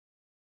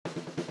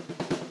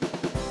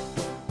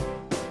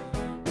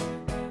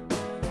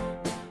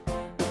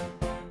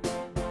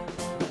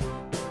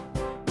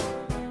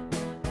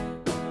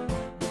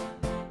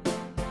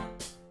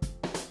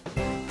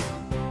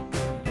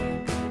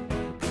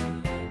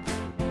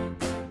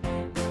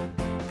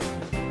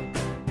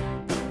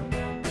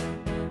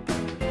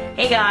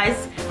Hey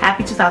guys,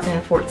 happy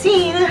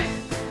 2014.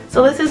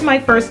 So this is my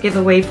first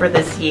giveaway for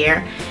this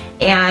year,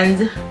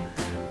 and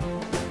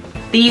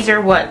these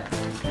are what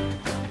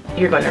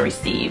you're going to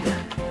receive.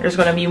 There's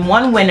going to be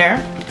one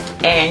winner,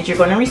 and you're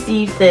going to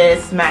receive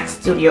this MAC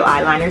Studio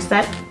eyeliner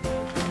set.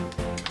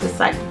 Just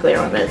like clear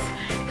on this.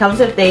 It comes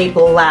with a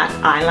black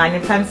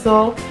eyeliner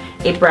pencil,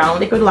 a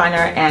brown liquid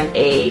liner, and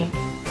a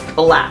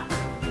black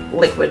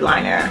liquid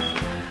liner.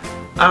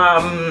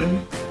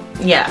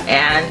 Yeah,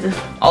 and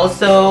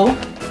also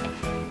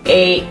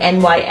a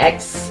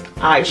NYX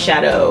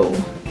eyeshadow,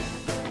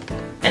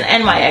 an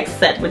NYX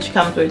set, which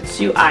comes with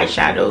two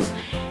eyeshadows,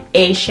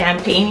 a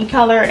champagne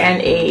color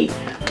and a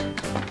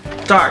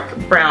dark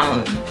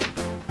brown.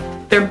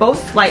 They're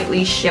both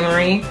slightly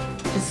shimmery,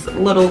 just a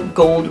little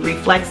gold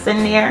reflex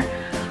in there.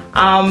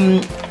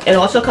 It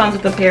also comes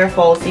with a pair of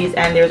falsies,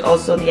 and there's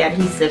also the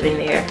adhesive in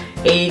there,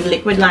 a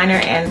liquid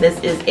liner, and this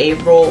is a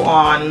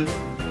roll-on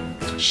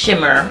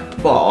shimmer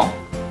ball.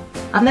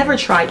 I've never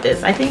tried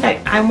this. I think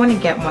I want to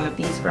get one of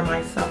these for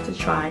myself to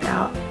try it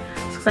out.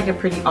 This looks like a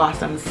pretty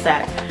awesome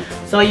set.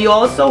 So you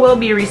also will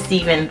be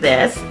receiving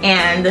this,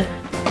 and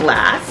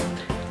last,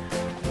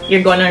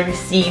 you're going to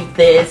receive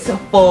this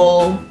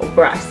full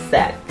brush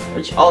set,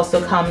 which also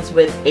comes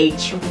with a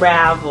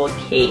travel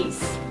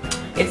case.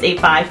 It's a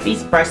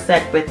 5-piece brush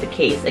set with the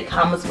case. It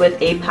comes with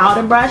a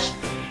powder brush,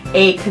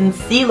 a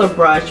concealer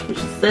brush, which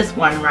is this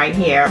one right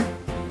here,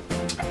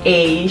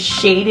 a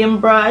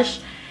shading brush,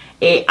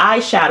 a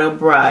eyeshadow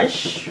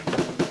brush,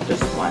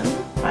 this one,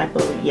 I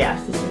believe,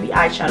 yes, this is the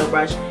eyeshadow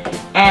brush,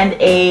 and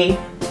a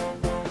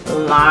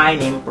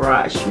lining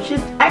brush, which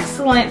is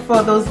excellent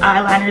for those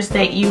eyeliners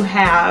that you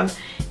have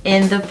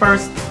in the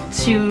first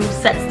two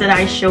sets that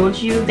I showed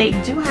you. They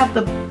do have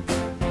the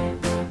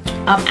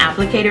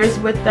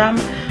applicators with them,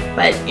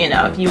 but you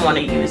know, if you want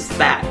to use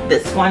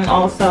this one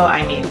also,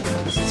 I mean,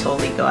 just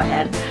totally go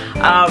ahead.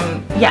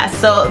 Yeah,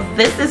 so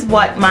this is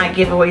what my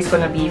giveaway is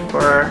going to be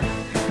for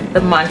the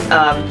month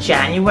of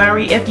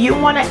January. If you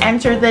want to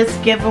enter this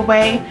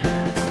giveaway,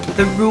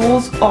 the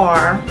rules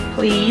are,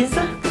 please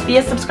be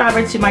a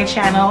subscriber to my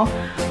channel,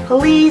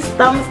 please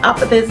thumbs up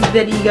this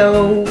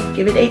video,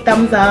 give it a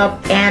thumbs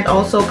up, and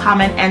also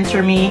comment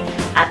enter me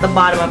at the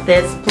bottom of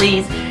this,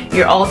 please.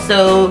 You're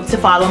also to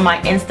follow my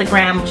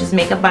Instagram, which is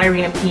Makeup by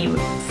Irina P.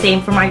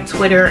 Same for my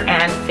Twitter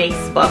and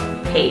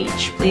Facebook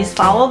page. Please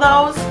follow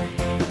those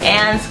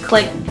and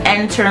click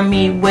enter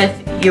me with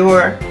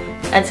your,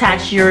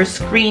 attach your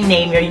screen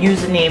name, your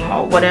username,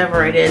 or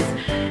whatever it is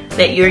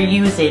that you're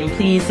using.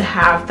 Please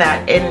have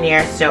that in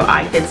there so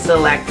I can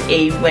select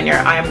a winner.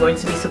 I am going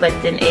to be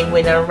selecting a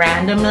winner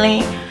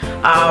randomly.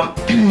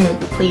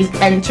 Please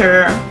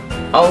enter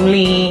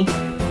only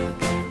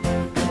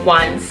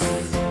once,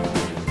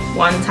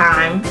 one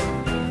time,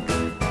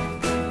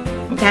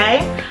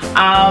 okay?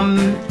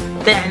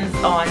 Then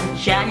on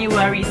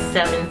January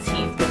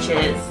 17th, which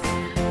is,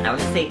 I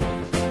would say,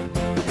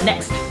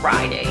 next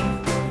Friday,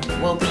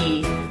 will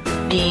be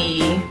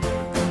the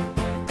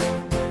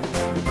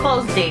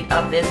close date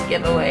of this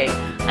giveaway.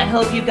 I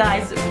hope you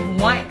guys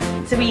want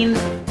to win.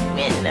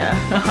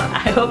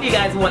 I hope you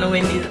guys want to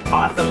win these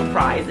awesome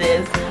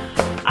prizes.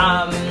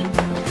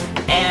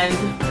 And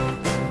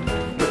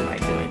what am I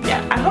doing?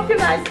 Yeah, I hope you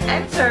guys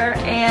enter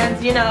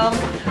and, you know,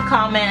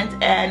 comment,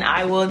 and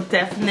I will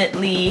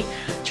definitely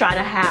try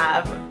to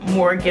have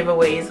more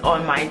giveaways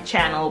on my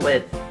channel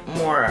with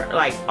more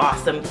like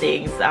awesome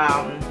things.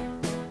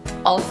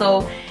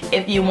 Also,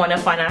 if you want to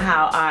find out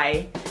how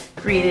I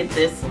created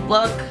this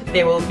look,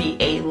 there will be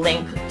a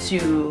link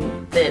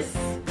to this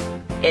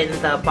in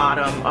the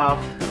bottom of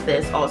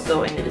this,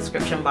 also in the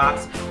description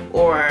box,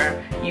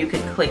 or you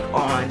could click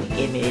on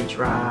image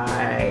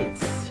right,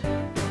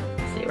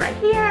 see right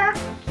here.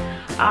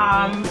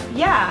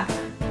 Yeah,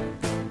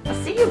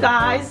 I'll see you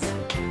guys